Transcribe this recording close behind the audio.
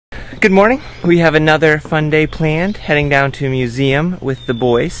Good morning. We have another fun day planned, heading down to a museum with the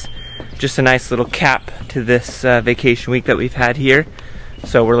boys. Just a nice little cap to this vacation week that we've had here.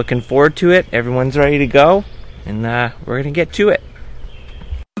 So we're looking forward to it. Everyone's ready to go, and we're gonna get to it.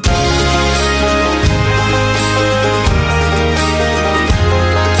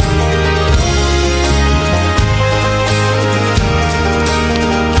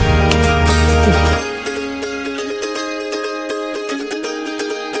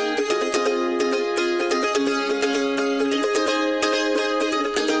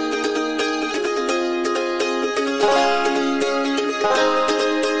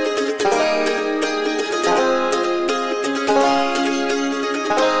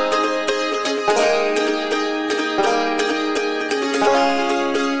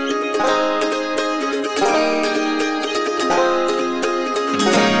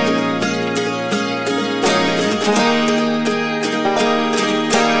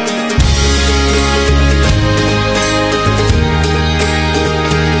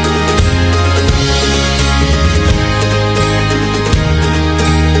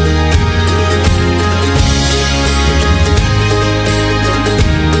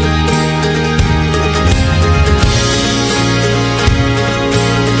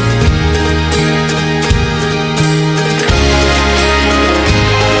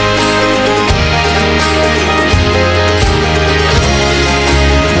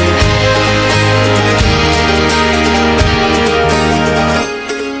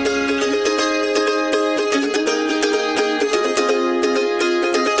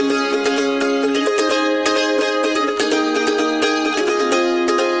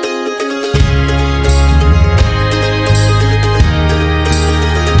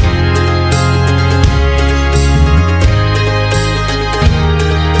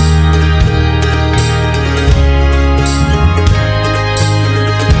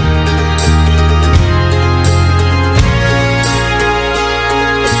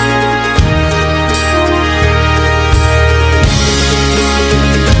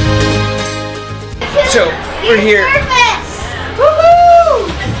 So, we're here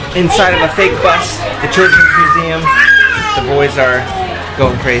inside of a fake bus, the Children's Museum. The boys are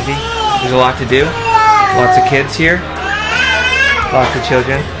going crazy. There's a lot to do. Lots of kids here. Lots of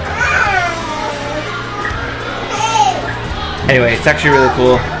children. Anyway, it's actually really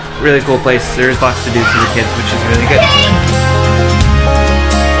cool. Really cool place. There's lots to do for the kids, which is really good.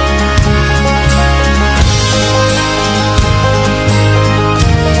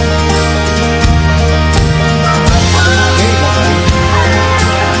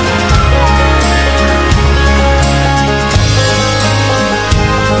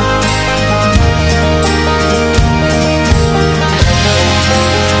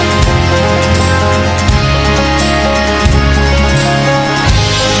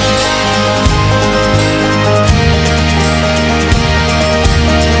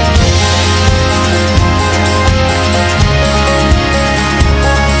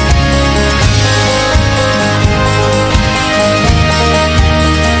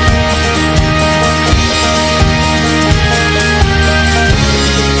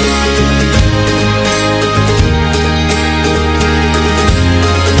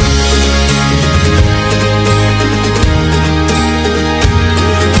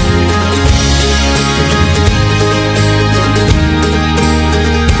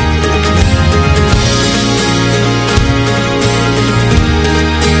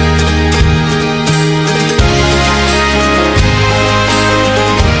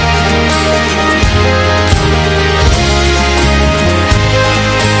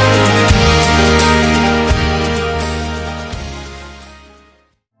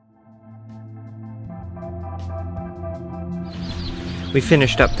 We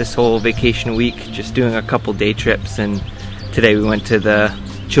finished up this whole vacation week just doing a couple day trips, and today we went to the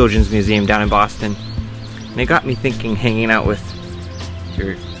Children's Museum down in Boston. And it got me thinking, hanging out with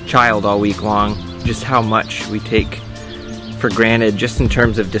your child all week long, just how much we take for granted just in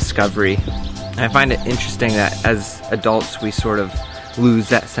terms of discovery. And I find it interesting that as adults we sort of lose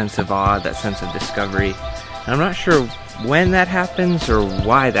that sense of awe, that sense of discovery. And I'm not sure when that happens or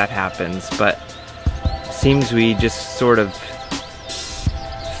why that happens, but it seems we just sort of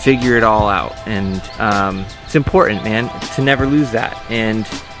figure it all out, and it's important, man, to never lose that. And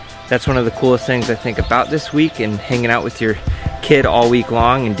that's one of the coolest things I think about this week and hanging out with your kid all week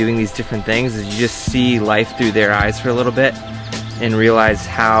long and doing these different things, is you just see life through their eyes for a little bit and realize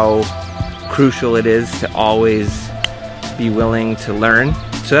how crucial it is to always be willing to learn.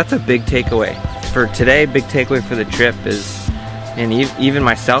 So that's a big takeaway for today. Big takeaway for the trip is, and even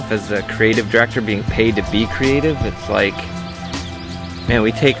myself as a creative director being paid to be creative, it's like man,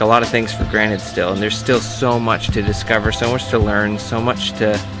 we take a lot of things for granted still, and there's still so much to discover, so much to learn, so much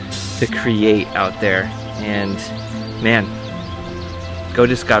to create out there. And man, go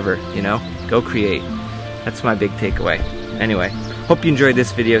discover, you know, go create. That's my big takeaway. Anyway, hope you enjoyed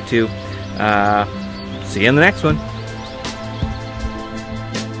this video too. See you in the next one.